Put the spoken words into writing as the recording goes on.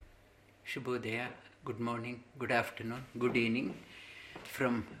Shubhodaya, good morning, good afternoon, good evening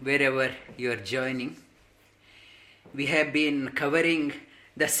from wherever you are joining. We have been covering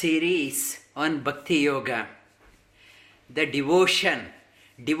the series on Bhakti Yoga, the devotion,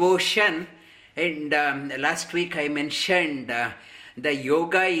 and last week I mentioned the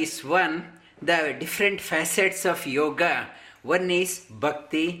yoga is one, the different facets of yoga. One is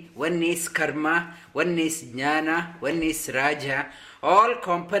bhakti, one is karma, one is jnana, one is raja. All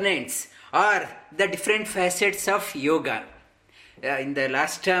components are the different facets of yoga. In the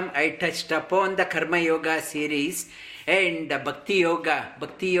last term, I touched upon the Karma Yoga series and Bhakti Yoga.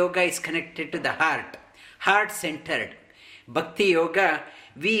 Bhakti Yoga is connected to the heart, heart-centered. Bhakti Yoga,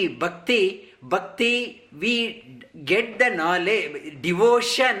 we get the knowledge,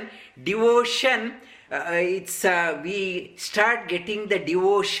 devotion. We start getting the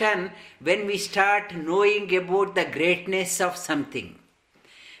devotion when we start knowing about the greatness of something.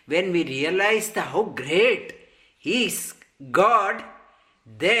 When we realize how great is God,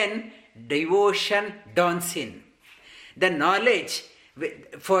 then devotion dawns in. The knowledge,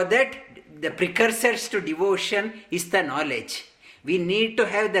 for that, the precursors to devotion is the knowledge. We need to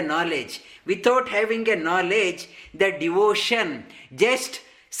have the knowledge. Without having a knowledge, the devotion, just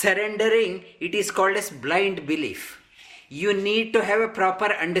surrendering, it is called as blind belief. You need to have a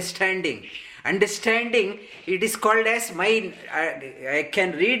proper understanding. Understanding, it is called as I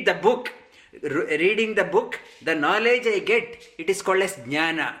can read the book. Reading the book, the knowledge I get, it is called as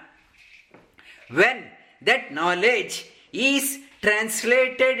jnana. When that knowledge is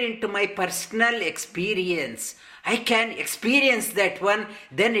translated into my personal experience, I can experience that one,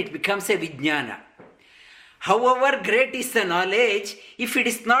 then it becomes a vijnana. However great is the knowledge, if it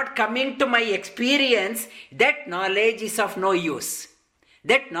is not coming to my experience, that knowledge is of no use.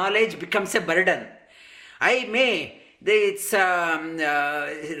 That knowledge becomes a burden. I may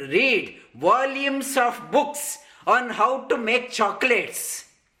read volumes of books on how to make chocolates.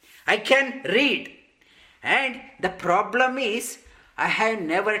 I can read. And the problem is, I have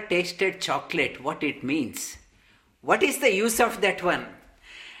never tasted chocolate, what it means. What is the use of that one?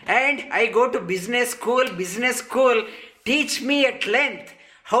 And I go to business school teach me at length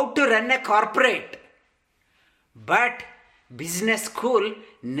how to run a corporate. But business school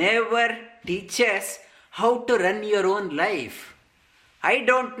never teaches how to run your own life. I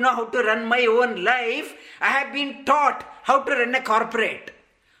don't know how to run my own life. I have been taught how to run a corporate.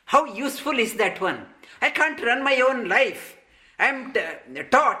 How useful is that one? I can't run my own life. I am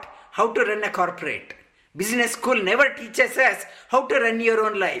taught how to run a corporate. Business school never teaches us how to run your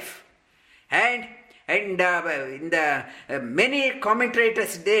own life. And in the many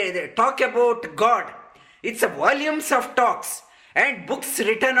commentators, they talk about God. It's volumes of talks and books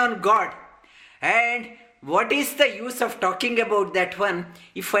written on God. And what is the use of talking about that one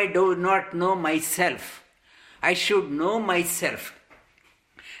if I do not know myself? I should know myself.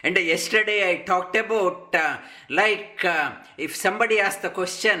 And yesterday I talked about if somebody asks the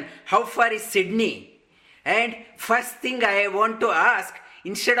question, how far is Sydney? And first thing I want to ask,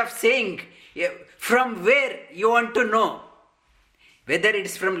 instead of saying from where you want to know, whether it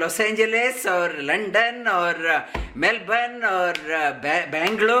is from Los Angeles or London or Melbourne or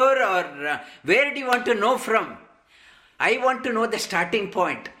Bangalore or where do you want to know from? I want to know the starting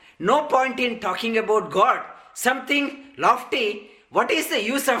point. No point in talking about God, something lofty. What is the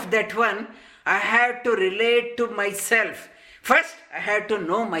use of that one? I have to relate to myself. First, I have to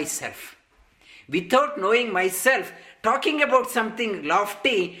know myself. Without knowing myself, talking about something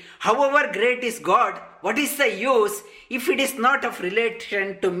lofty, however great is God, what is the use if it is not of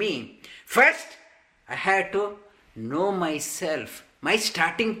relation to me? First, I have to know myself, my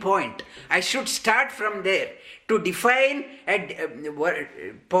starting point. I should start from there. To define a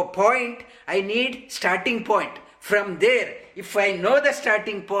point, I need starting point. From there, if I know the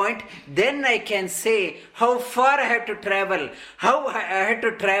starting point, then I can say how far I have to travel, how I have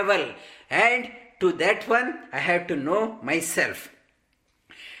to travel. And to that one, I have to know myself.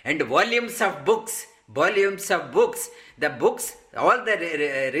 And volumes of books, the books, all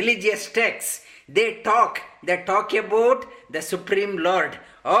the religious texts, they talk about the Supreme Lord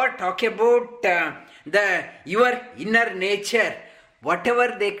or talk about your inner nature.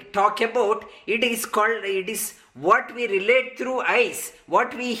 Whatever they talk about, it is what we relate through eyes,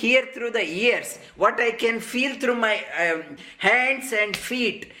 what we hear through the ears, what I can feel through my hands and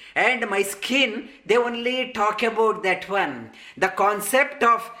feet and my skin. They only talk about that one. The concept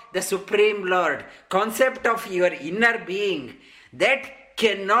of the Supreme Lord, concept of your inner being, that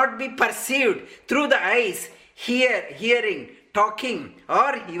cannot be perceived through the eyes, hearing, talking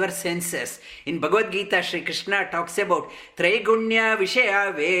or your senses. In Bhagavad Gita, Sri Krishna talks about Traigunya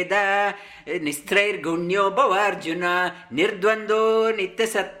Vishaya Veda Nistrair Gunyo Bhavarjuna Nirdvando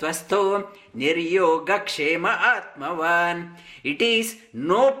Nityasattvasto Niryoga Kshema Atmavan. It is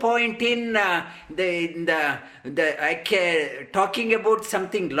no point in talking about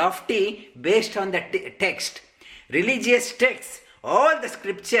something lofty based on the text. Religious texts, all the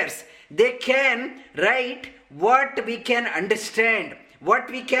scriptures, they can write what we can understand, what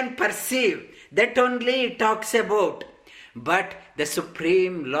we can perceive. That only it talks about. But the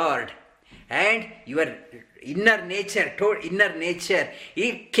Supreme Lord and your inner nature,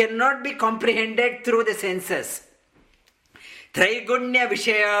 it cannot be comprehended through the senses. Traigunya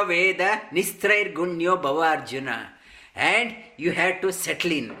Vishaya Veda Nistrair Gunyo Bhavarjuna. And you have to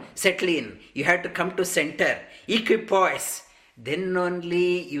settle in. You have to come to center, equipoise. Then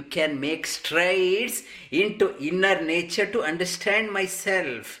only you can make strides into inner nature to understand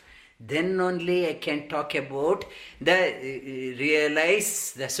myself. Then only I can talk about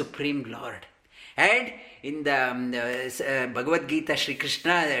realize the Supreme Lord. And in the Bhagavad Gita, Sri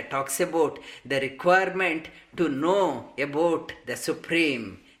Krishna talks about the requirement to know about the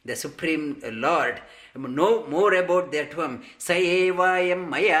Supreme Lord. Know more about that one. Saevayam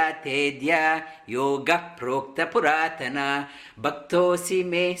maya tedya yoga prokta puratana bhaktosi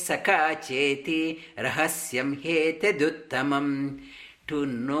me saka cheti rahasyam hete duttamam. To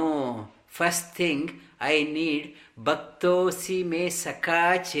know, first thing I need bhaktosi me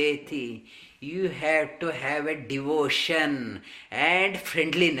saka cheti. You have to have a devotion and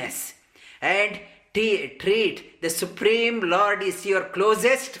friendliness and treat the Supreme Lord is your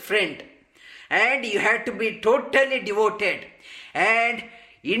closest friend. And you have to be totally devoted. And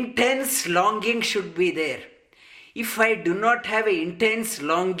intense longing should be there. If I do not have an intense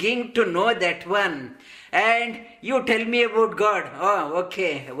longing to know that one, and you tell me about God,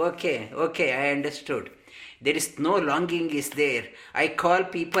 okay, I understood. There is no longing is there. I call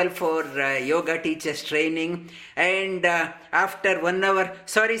people for yoga teachers training, and after 1 hour,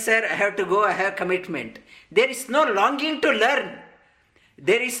 sorry sir, I have to go, I have commitment. There is no longing to learn.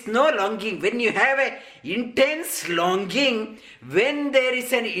 There is no longing. When you have an intense longing, when there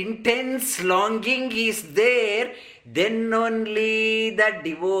is an intense longing is there, then only the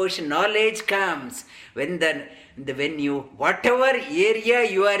devotion, knowledge comes. When you, whatever area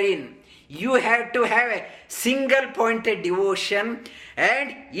you are in, you have to have a single pointed devotion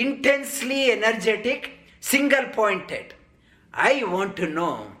and intensely energetic, single pointed. I want to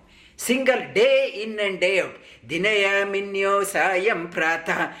know. Single day in and day out. Dinaya minyo sayam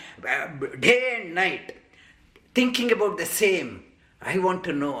prata. Day and night. Thinking about the same. I want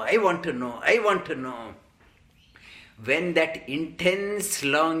to know. When that intense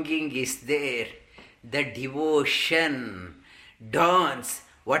longing is there, the devotion dawns.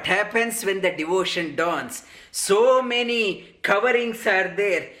 What happens when the devotion dawns? So many coverings are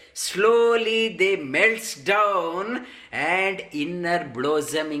there. Slowly they melts down and inner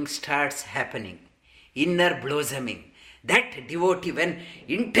blossoming starts happening. Inner blossoming. That devotee, when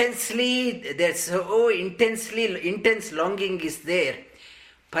intense longing is there,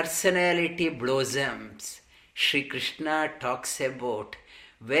 personality blossoms. Sri Krishna talks about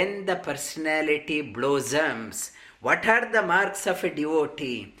when the personality blossoms. What are the marks of a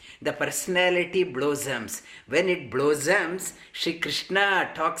devotee? The personality blossoms. When it blossoms, Sri Krishna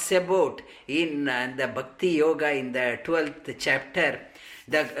talks about in the Bhakti Yoga in the 12th chapter,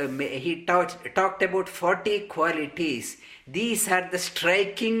 he talked about 40 qualities. These are the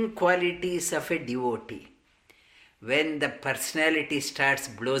striking qualities of a devotee. When the personality starts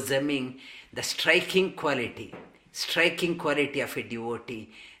blossoming, the striking quality of a devotee.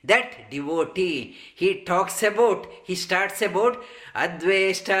 That devotee, he starts about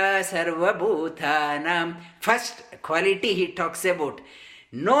Adveshta Sarva Bhutanam. First quality he talks about,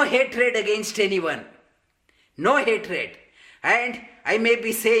 no hatred against anyone. No hatred. And I may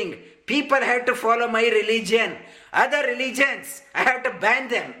be saying, people have to follow my religion. Other religions, I have to ban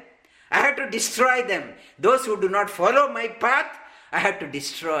them. I have to destroy them. Those who do not follow my path, I have to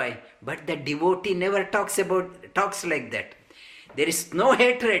destroy. But the devotee never talks like that. There is no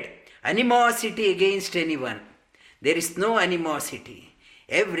hatred, animosity against anyone. There is no animosity.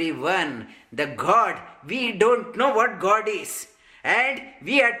 Everyone, the God, we don't know what God is. And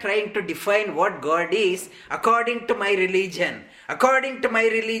we are trying to define what God is according to my religion. According to my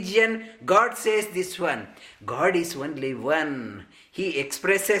religion, God says this one. God is only one. He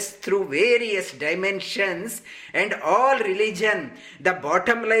expresses through various dimensions, and all religion, the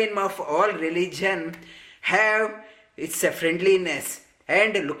bottom line of all religion, have it's a friendliness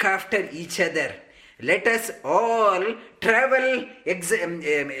and look after each other. Let us all travel,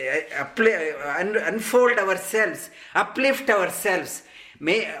 unfold ourselves, uplift ourselves.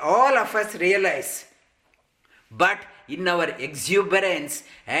 May all of us realize. But in our exuberance,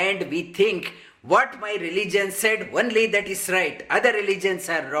 and we think, what my religion said, only that is right. Other religions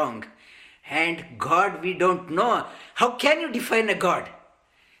are wrong. And God, we don't know. How can you define a God?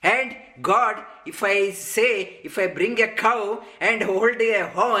 And God, if I bring a cow and hold a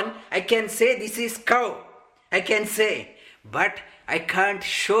horn, I can say this is cow. I can say. But I can't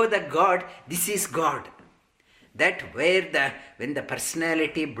show the God, this is God. That when the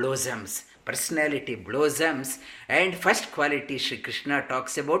personality blossoms, and first quality Sri Krishna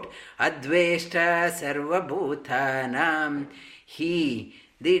talks about Adveshta Sarva Bhutanam.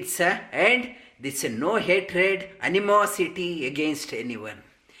 And this no hatred, animosity against anyone.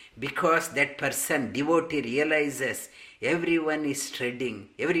 Because that person, devotee, realizes everyone is struggling,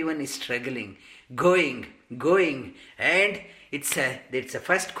 going, and it's a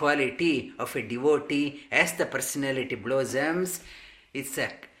first quality of a devotee. As the personality blossoms, it's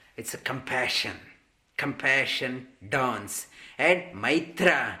a compassion dawns, and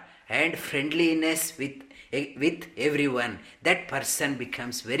maitra and friendliness with everyone. That person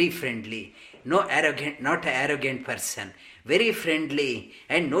becomes very friendly, not arrogant person, very friendly,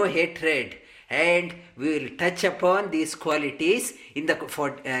 and no hatred. And we will touch upon these qualities in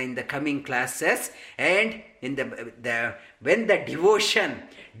the coming classes. And in when the devotion,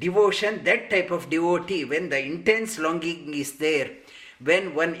 that type of devotee, when the intense longing is there,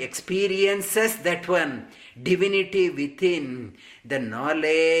 when one experiences that one divinity within, the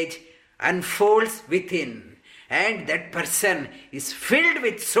knowledge unfolds within. And that person is filled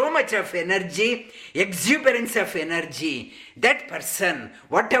with so much of energy, exuberance of energy. That person,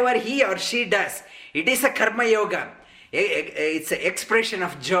 whatever he or she does, it is a karma yoga. It's an expression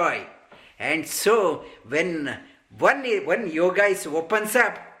of joy. And so, when one yoga opens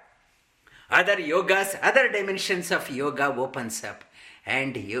up, other dimensions of yoga opens up.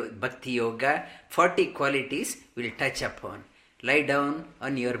 And Bhakti Yoga, 40 qualities will touch upon. Lie down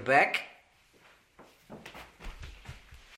on your back.